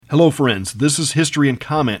Hello, friends. This is History and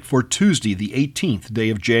Comment for Tuesday, the 18th day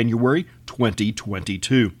of January,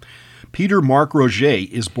 2022. Peter Mark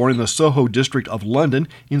Roget is born in the Soho district of London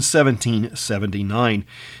in 1779.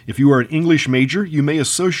 If you are an English major, you may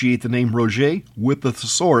associate the name Roget with the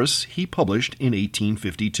thesaurus he published in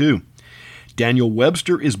 1852. Daniel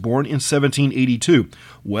Webster is born in 1782.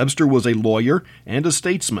 Webster was a lawyer and a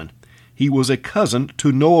statesman. He was a cousin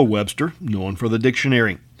to Noah Webster, known for the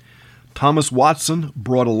dictionary. Thomas Watson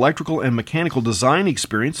brought electrical and mechanical design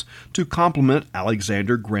experience to complement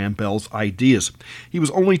Alexander Graham Bell's ideas. He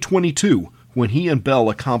was only 22 when he and Bell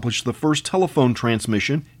accomplished the first telephone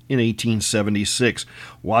transmission in 1876.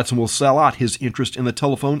 Watson will sell out his interest in the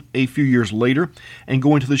telephone a few years later and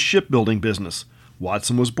go into the shipbuilding business.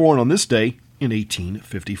 Watson was born on this day in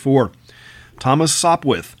 1854. Thomas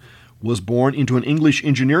Sopwith was born into an English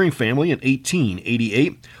engineering family in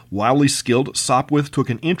 1888. Wildly skilled, Sopwith took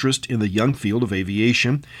an interest in the young field of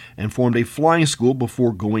aviation and formed a flying school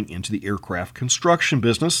before going into the aircraft construction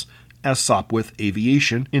business as Sopwith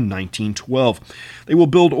Aviation in 1912. They will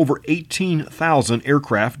build over 18,000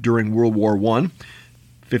 aircraft during World War I.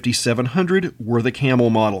 5,700 were the Camel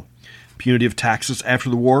model. Punitive taxes after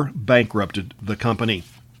the war bankrupted the company.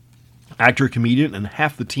 Actor, comedian, and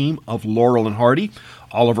half the team of Laurel and Hardy,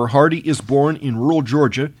 Oliver Hardy is born in rural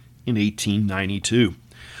Georgia in 1892.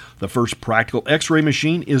 The first practical X-ray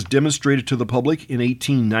machine is demonstrated to the public in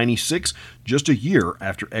 1896, just a year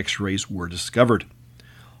after X-rays were discovered.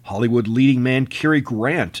 Hollywood leading man Cary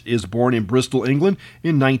Grant is born in Bristol, England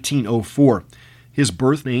in 1904. His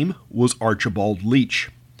birth name was Archibald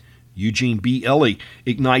Leach. Eugene B. Elley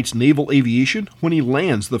ignites naval aviation when he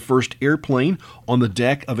lands the first airplane on the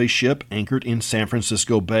deck of a ship anchored in San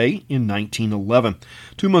Francisco Bay in 1911.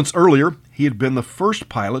 2 months earlier, he had been the first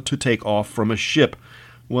pilot to take off from a ship.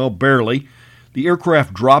 Well, barely. The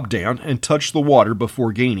aircraft dropped down and touched the water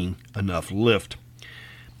before gaining enough lift.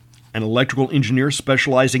 An electrical engineer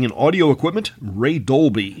specializing in audio equipment, Ray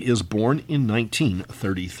Dolby, is born in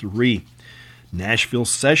 1933. Nashville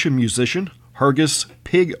session musician Hargus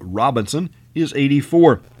Pig Robinson is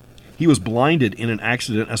 84. He was blinded in an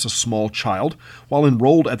accident as a small child. While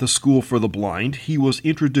enrolled at the School for the Blind, he was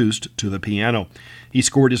introduced to the piano. He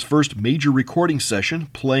scored his first major recording session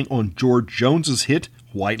playing on George Jones's hit,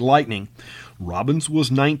 White Lightning. Robbins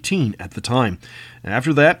was 19 at the time.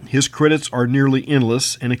 After that, his credits are nearly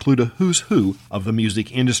endless and include a who's who of the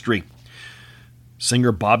music industry.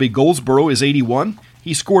 Singer Bobby Goldsboro is 81.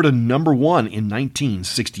 He scored a number one in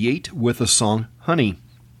 1968 with the song Honey.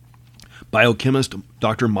 Biochemist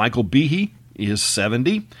Dr. Michael Behe is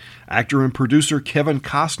 70. Actor and producer Kevin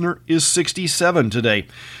Costner is 67 today.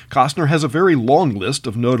 Costner has a very long list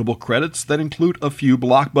of notable credits that include a few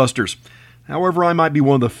blockbusters. However, I might be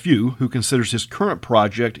one of the few who considers his current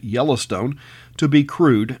project, Yellowstone, to be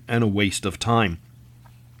crude and a waste of time.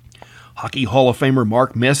 Hockey Hall of Famer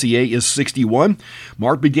Mark Messier is 61.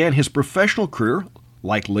 Mark began his professional career,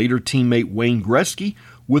 like later teammate Wayne Gretzky,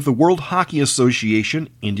 with the World Hockey Association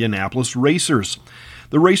Indianapolis Racers.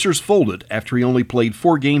 The Racers folded after he only played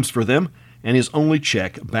 4 games for them, and his only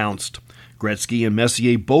check bounced. Gretzky and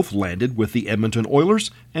Messier both landed with the Edmonton Oilers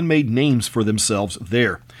and made names for themselves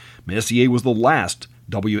there. Messier was the last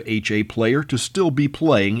WHA player to still be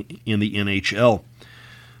playing in the NHL.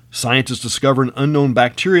 Scientists discovered an unknown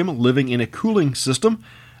bacterium living in a cooling system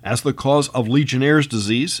as the cause of Legionnaire's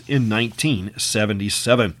disease in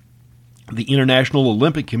 1977. The International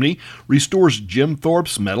Olympic Committee restores Jim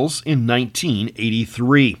Thorpe's medals in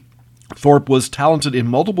 1983. Thorpe was talented in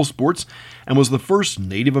multiple sports and was the first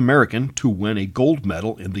Native American to win a gold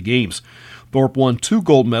medal in the Games. Thorpe won 2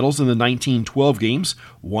 gold medals in the 1912 Games,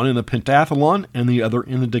 one in the pentathlon and the other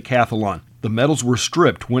in the decathlon. The medals were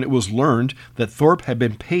stripped when it was learned that Thorpe had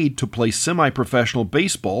been paid to play semi-professional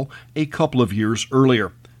baseball a couple of years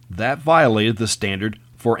earlier. That violated the standard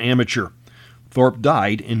for amateur. Thorpe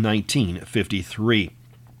died in 1953.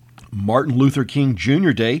 Martin Luther King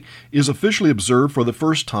Jr. Day is officially observed for the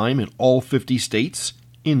first time in all 50 states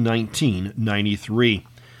in 1993.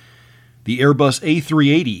 The Airbus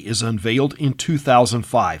A380 is unveiled in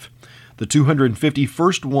 2005. The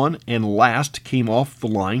 251st one and last came off the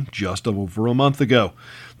line just over a month ago.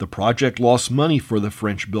 The project lost money for the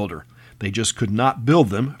French builder. They just could not build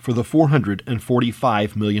them for the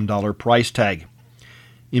 $445 million price tag.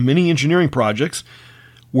 In many engineering projects,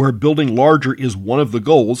 where building larger is one of the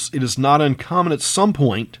goals, it is not uncommon at some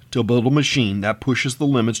point to build a machine that pushes the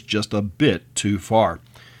limits just a bit too far.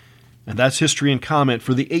 And that's History and Comment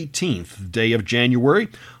for the 18th day of January.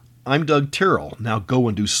 I'm Doug Terrell. Now go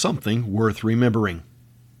and do something worth remembering.